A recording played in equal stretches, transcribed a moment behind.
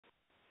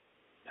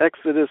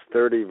Exodus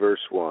 30, verse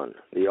 1,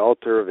 the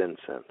altar of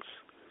incense.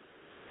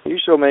 You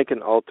shall make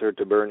an altar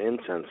to burn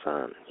incense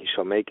on. You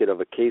shall make it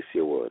of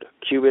acacia wood.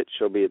 A cubit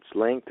shall be its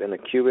length, and a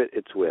cubit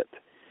its width.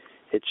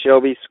 It shall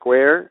be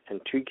square,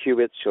 and 2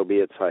 cubits shall be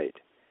its height.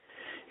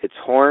 Its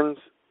horns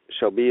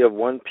shall be of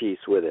one piece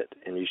with it,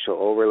 and you shall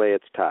overlay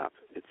its top,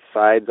 its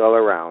sides all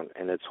around,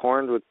 and its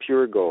horns with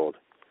pure gold.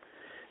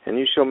 And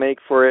you shall make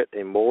for it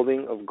a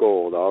molding of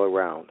gold all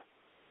around.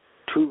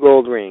 2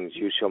 gold rings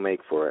you shall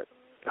make for it,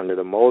 under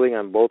the molding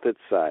on both its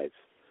sides.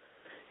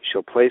 You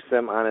shall place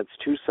them on its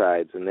 2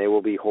 sides, and they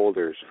will be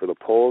holders for the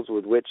poles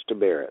with which to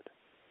bear it.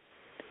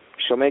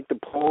 You shall make the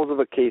poles of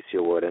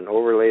acacia wood, and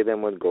overlay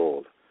them with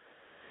gold.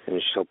 And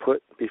you shall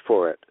put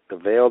before it the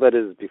veil that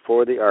is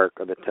before the ark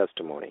of the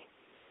testimony,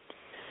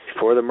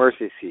 before the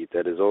mercy seat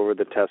that is over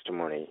the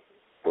testimony,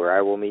 where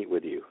I will meet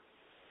with you.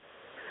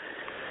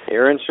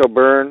 Aaron shall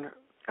burn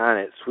on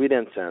it sweet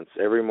incense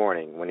every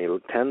morning. When he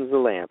tends the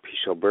lamp, he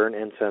shall burn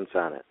incense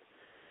on it.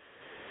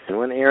 And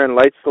when Aaron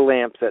lights the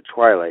lamps at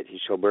twilight, he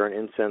shall burn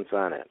incense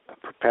on it, a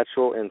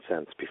perpetual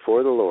incense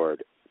before the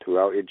Lord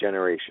throughout your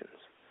generations.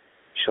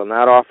 You shall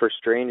not offer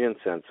strange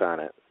incense on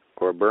it,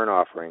 or a burnt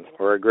offering,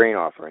 or a grain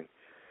offering,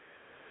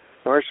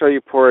 nor shall you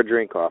pour a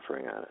drink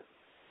offering on it.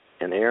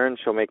 And Aaron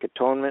shall make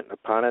atonement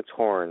upon its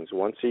horns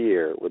once a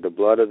year with the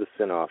blood of the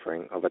sin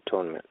offering of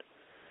atonement.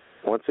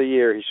 Once a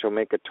year he shall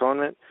make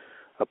atonement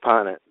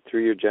upon it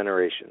through your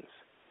generations.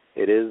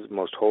 It is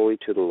most holy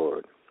to the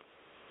Lord.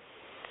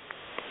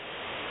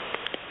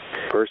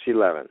 Verse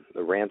 11,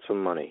 the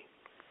ransom money.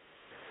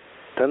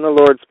 Then the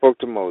Lord spoke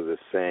to Moses,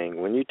 saying,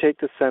 When you take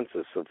the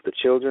census of the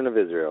children of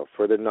Israel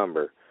for their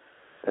number,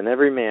 then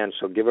every man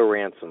shall give a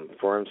ransom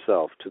for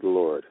himself to the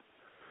Lord.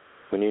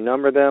 When you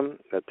number them,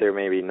 that there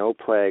may be no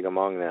plague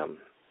among them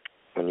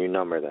when you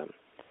number them.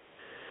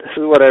 This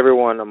is what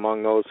everyone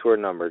among those who are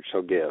numbered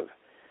shall give.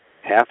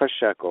 Half a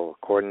shekel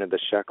according to the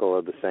shekel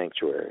of the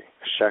sanctuary.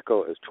 A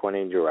shekel is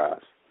 20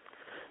 gerahs.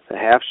 The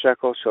half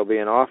shekel shall be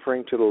an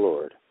offering to the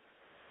Lord.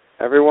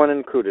 Everyone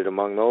included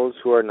among those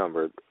who are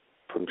numbered,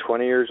 from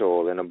 20 years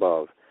old and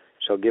above,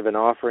 shall give an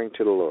offering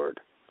to the Lord.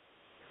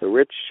 The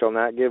rich shall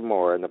not give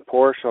more, and the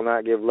poor shall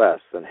not give less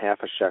than half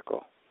a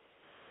shekel,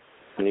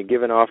 when you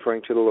give an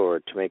offering to the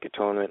Lord to make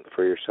atonement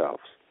for yourselves.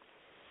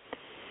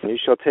 And you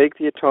shall take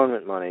the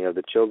atonement money of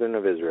the children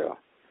of Israel,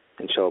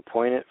 and shall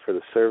appoint it for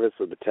the service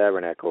of the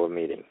tabernacle of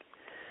meeting,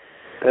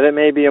 that it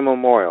may be a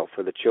memorial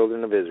for the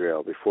children of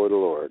Israel before the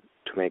Lord,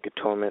 to make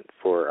atonement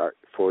for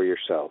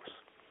yourselves.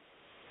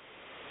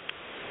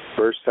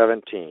 Verse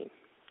 17,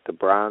 the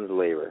bronze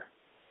laver.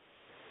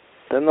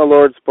 Then the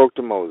Lord spoke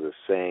to Moses,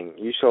 saying,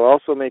 You shall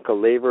also make a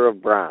laver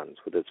of bronze,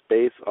 with its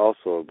base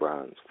also of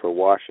bronze, for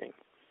washing.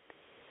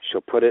 You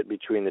shall put it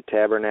between the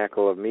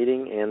tabernacle of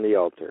meeting and the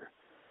altar,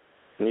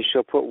 and you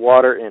shall put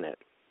water in it.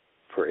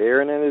 For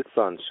Aaron and his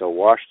sons shall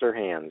wash their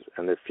hands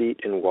and their feet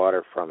in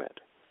water from it.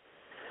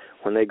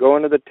 When they go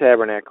into the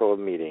tabernacle of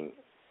meeting,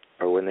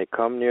 or when they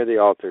come near the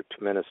altar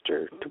to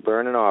minister, to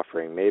burn an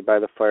offering made by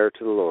the fire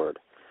to the Lord,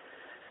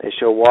 they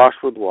shall wash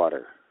with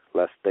water,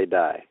 lest they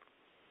die.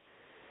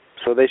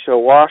 So they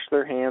shall wash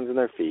their hands and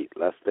their feet,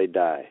 lest they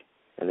die,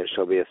 and it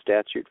shall be a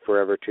statute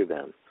forever to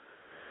them,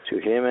 to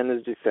him and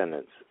his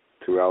descendants,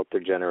 throughout their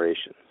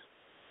generations.